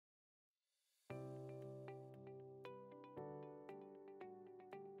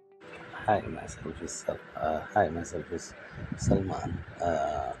Myself is Salman.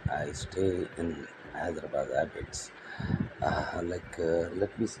 I stay in Hyderabad habits.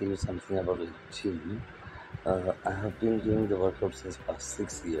 Let me say you something about gym. I have been doing the workout since past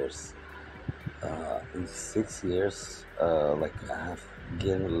 6 years. In 6 years, I have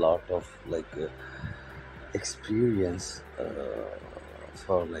gained a lot of experience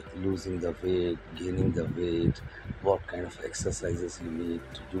for losing the weight, gaining the weight, what kind of exercises you need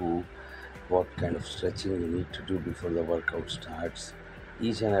to do, what kind of stretching you need to do before the workout starts,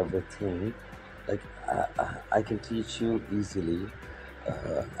 each and everything. I can teach you easily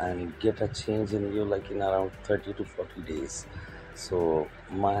and get a change in you in around 30 to 40 days. So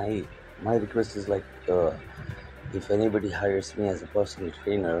my request is if anybody hires me as a personal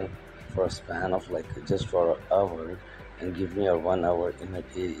trainer for a span of just for an hour and give me a 1 hour in a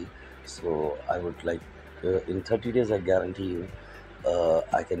day, so I would in 30 days I guarantee you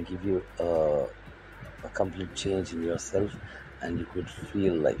I can give you a complete change in yourself, and you could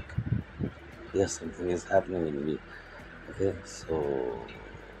feel like yes, something is happening in me. Okay, so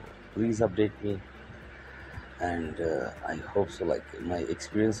please update me, and I hope so. My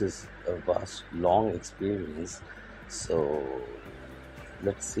experience is a vast, long experience, so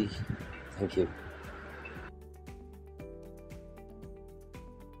let's see. Thank you.